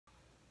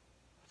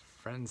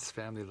Friends,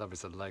 family,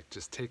 lovers alike,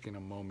 just taking a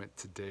moment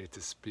today to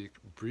speak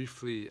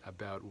briefly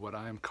about what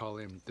I'm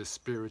calling the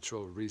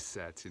spiritual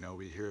reset.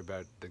 We hear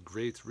about the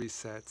Great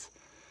Reset,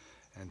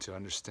 and to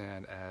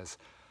understand as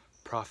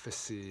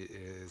prophecy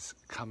is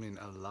coming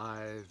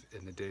alive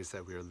in the days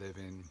that we are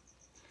living,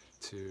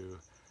 to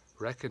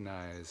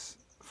recognize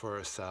for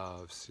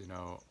ourselves,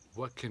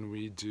 what can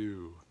we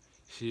do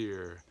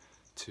here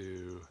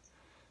to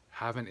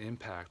have an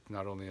impact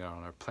not only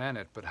on our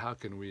planet, but how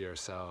can we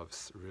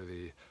ourselves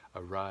really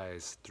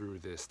arise through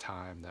this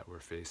time that we're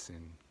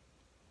facing.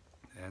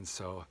 And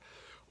so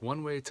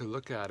one way to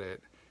look at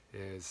it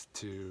is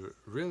to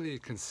really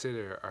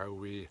consider, are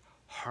we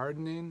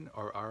hardening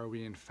or are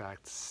we in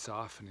fact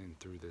softening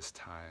through this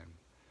time,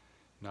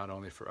 not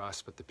only for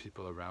us but the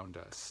people around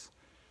us.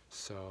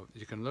 So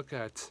you can look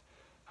at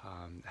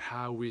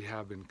how we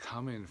have been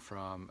coming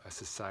from a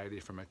society,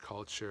 from a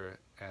culture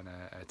and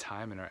a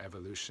time in our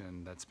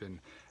evolution that's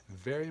been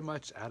very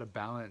much out of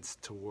balance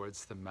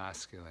towards the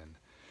masculine.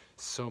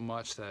 So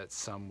much that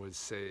some would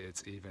say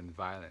it's even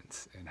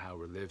violent in how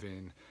we're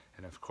living,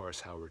 and of course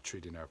how we're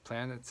treating our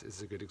planet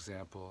is a good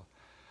example.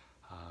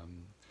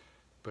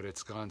 But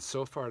it's gone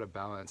so far out of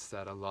balance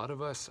that a lot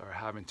of us are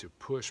having to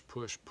push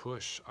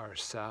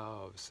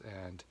ourselves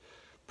and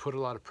put a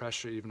lot of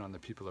pressure even on the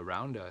people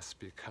around us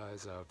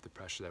because of the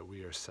pressure that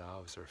we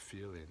ourselves are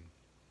feeling.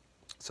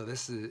 So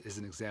this is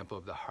an example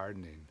of the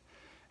hardening.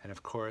 And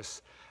of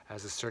course,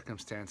 as the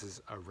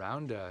circumstances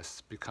around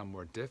us become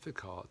more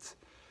difficult,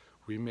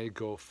 we may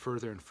go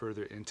further and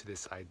further into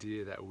this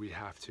idea that we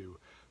have to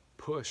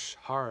push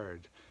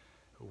hard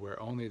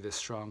where only the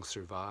strong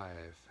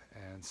survive.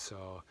 And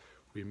so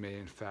we may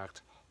in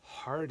fact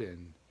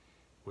harden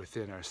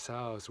within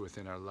ourselves,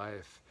 within our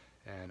life,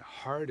 and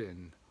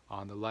harden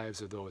on the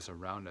lives of those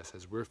around us.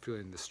 As we're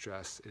feeling the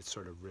stress, it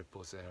sort of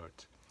ripples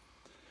out.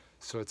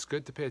 So it's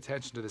good to pay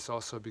attention to this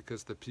also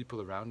because the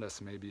people around us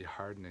may be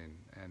hardening.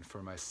 And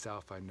for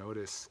myself, I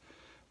notice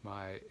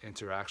my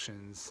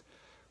interactions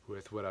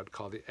with what I'd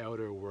call the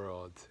outer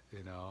world,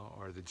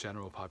 or the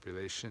general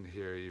population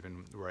here,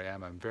 even where I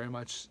am. I'm very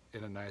much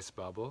in a nice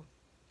bubble,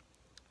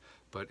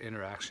 but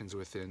interactions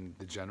within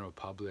the general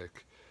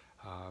public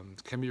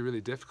can be really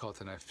difficult,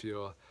 and I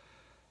feel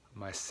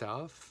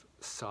myself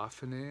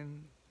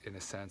softening. In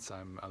a sense,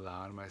 I'm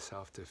allowing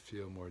myself to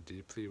feel more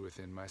deeply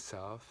within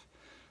myself,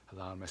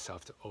 allowing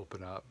myself to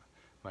open up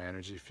my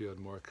energy field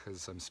more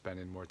because I'm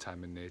spending more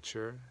time in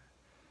nature.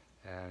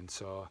 And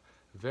so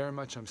very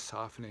much I'm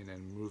softening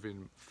and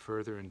moving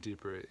further and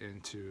deeper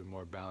into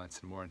more balance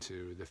and more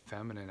into the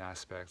feminine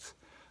aspects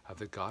of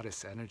the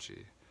goddess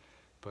energy.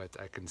 But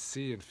I can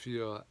see and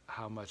feel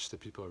how much the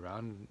people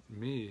around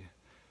me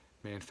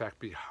may in fact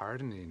be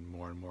hardening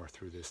more and more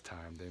through this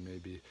time. They may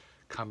be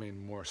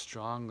coming more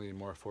strongly,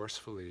 more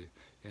forcefully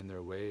in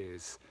their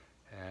ways,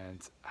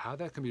 and how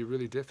that can be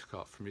really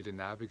difficult for me to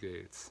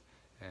navigate.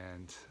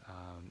 And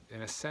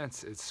in a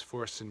sense, it's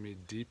forcing me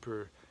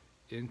deeper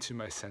into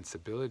my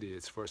sensibility.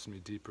 It's forcing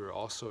me deeper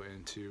also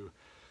into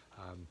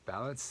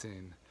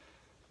balancing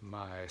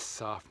my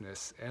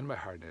softness and my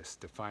hardness,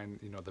 to find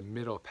the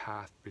middle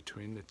path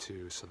between the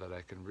two so that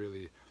I can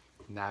really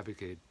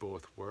navigate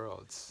both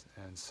worlds.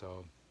 And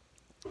so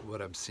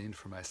what I'm seeing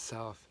for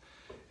myself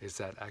is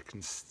that I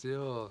can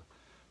still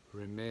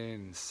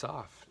remain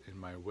soft in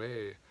my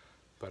way,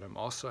 but I'm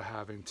also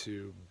having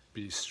to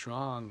be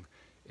strong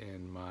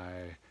in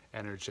my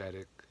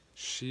energetic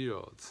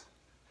shield.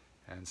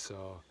 And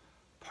so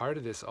part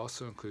of this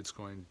also includes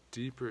going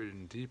deeper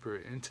and deeper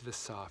into the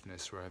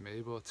softness, where I'm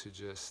able to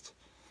just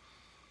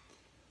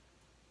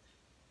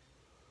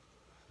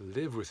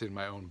live within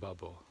my own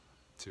bubble,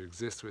 to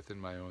exist within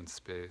my own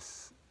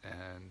space,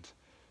 and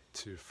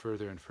to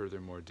further and further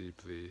more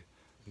deeply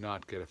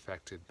not get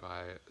affected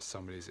by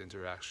somebody's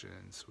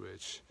interactions,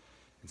 which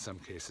in some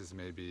cases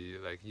may be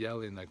like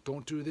yelling, like,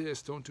 don't do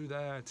this, don't do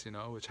that,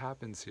 which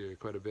happens here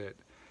quite a bit.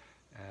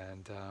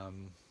 And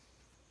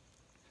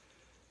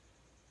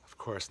of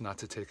course, not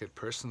to take it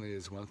personally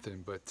is one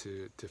thing, but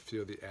to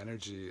feel the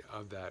energy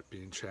of that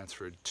being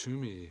transferred to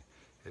me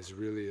is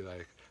really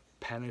like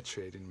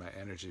penetrating my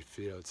energy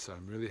field. So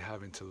I'm really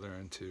having to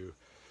learn to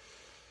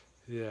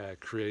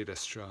create a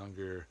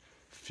stronger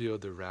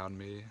field around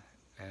me,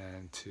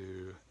 and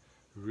to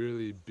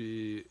really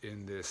be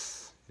in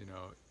this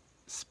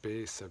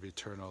space of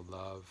eternal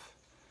love,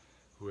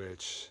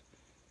 which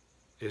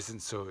isn't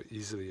so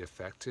easily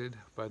affected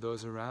by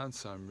those around.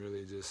 So I'm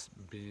really just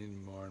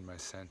being more in my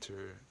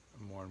center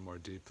more and more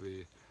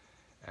deeply,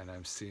 and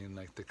I'm seeing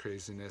like the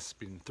craziness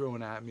being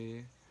thrown at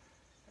me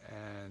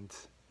and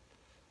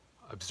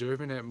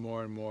observing it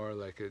more and more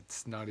like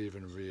it's not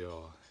even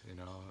real,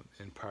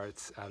 in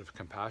parts out of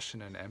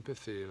compassion and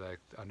empathy, like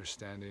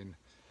understanding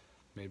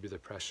maybe the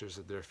pressures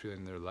that they're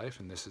feeling in their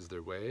life and this is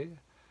their way,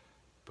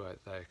 but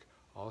like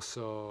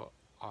also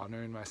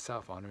honoring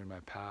myself, honoring my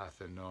path,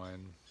 and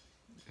knowing,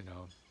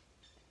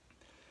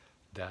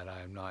 that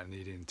I'm not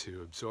needing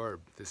to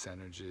absorb this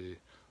energy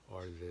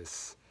or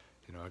this,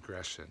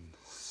 aggression.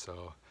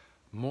 So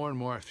more and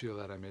more I feel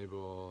that I'm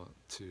able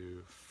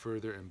to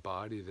further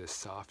embody this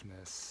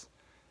softness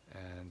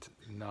and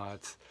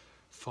not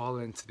fall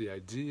into the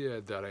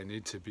idea that I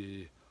need to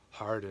be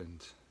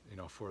hardened,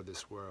 for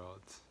this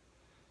world.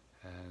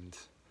 And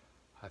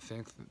I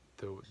think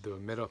the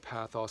middle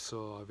path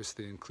also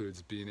obviously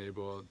includes being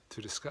able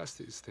to discuss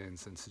these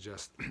things and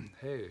suggest,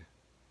 hey,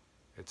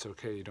 it's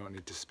okay, you don't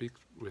need to speak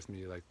with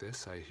me like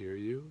this. I hear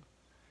you,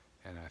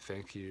 and I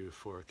thank you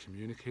for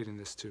communicating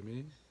this to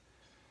me,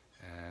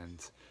 and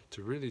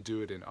to really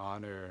do it in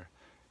honor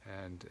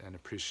and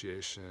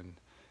appreciation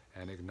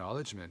and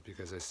acknowledgement,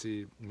 because I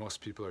see most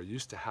people are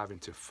used to having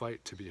to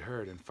fight to be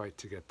heard and fight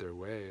to get their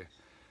way.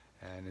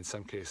 And in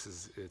some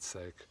cases, it's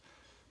like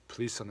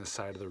police on the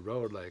side of the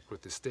road, like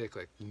with the stick,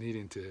 like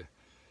needing to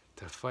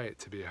fight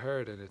to be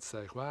heard. And it's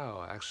like,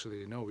 wow,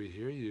 actually, no, we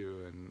hear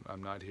you, and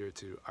I'm not here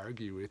to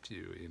argue with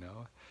you,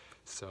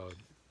 So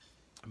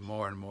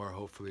more and more,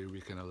 hopefully,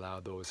 we can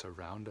allow those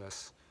around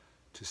us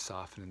to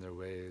soften in their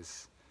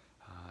ways,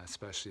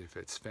 especially if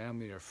it's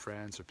family or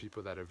friends or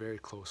people that are very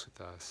close with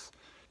us,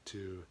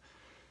 to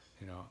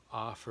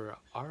offer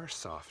our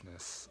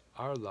softness,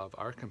 our love,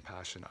 our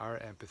compassion, our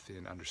empathy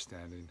and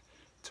understanding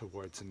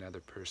towards another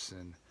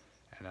person,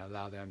 and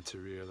allow them to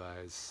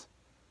realize,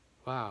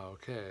 wow,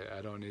 okay,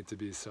 I don't need to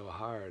be so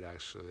hard,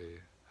 actually.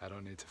 I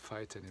don't need to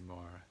fight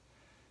anymore.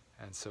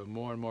 And so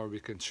more and more we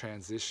can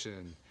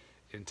transition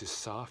into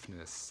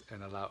softness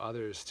and allow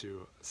others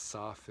to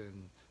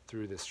soften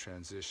through this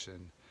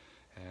transition.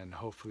 And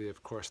hopefully,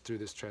 of course, through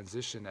this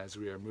transition, as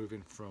we are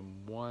moving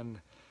from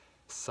one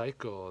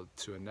cycle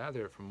to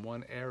another, from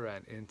one era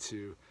and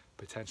into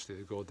potentially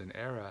the golden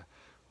era,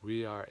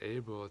 we are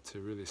able to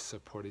really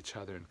support each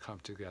other and come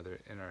together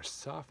in our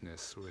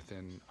softness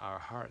within our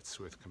hearts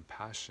with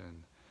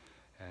compassion,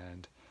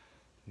 and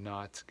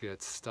not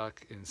get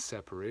stuck in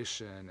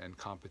separation and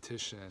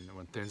competition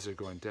when things are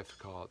going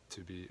difficult, to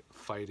be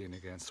fighting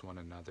against one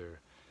another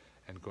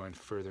and going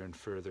further and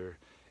further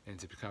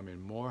into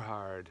becoming more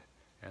hard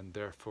and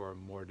therefore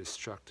more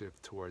destructive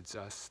towards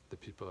us, the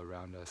people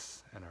around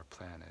us, and our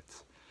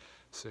planet.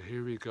 So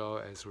here we go,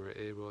 as we're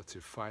able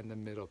to find the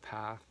middle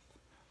path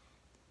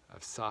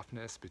of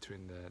softness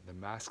between the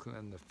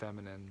masculine, the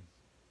feminine,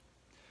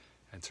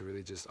 and to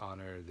really just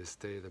honor this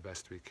day the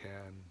best we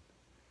can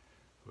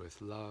with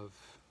love,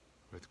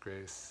 with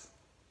grace.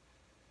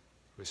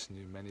 Wishing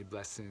you many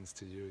blessings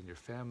to you and your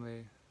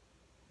family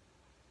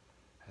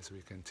as we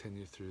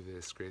continue through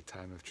this great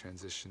time of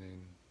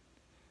transitioning.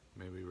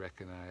 May we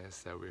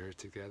recognize that we're here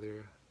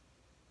together,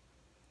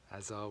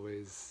 as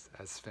always,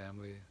 as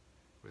family,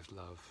 with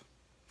love.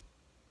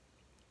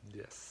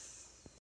 Yes.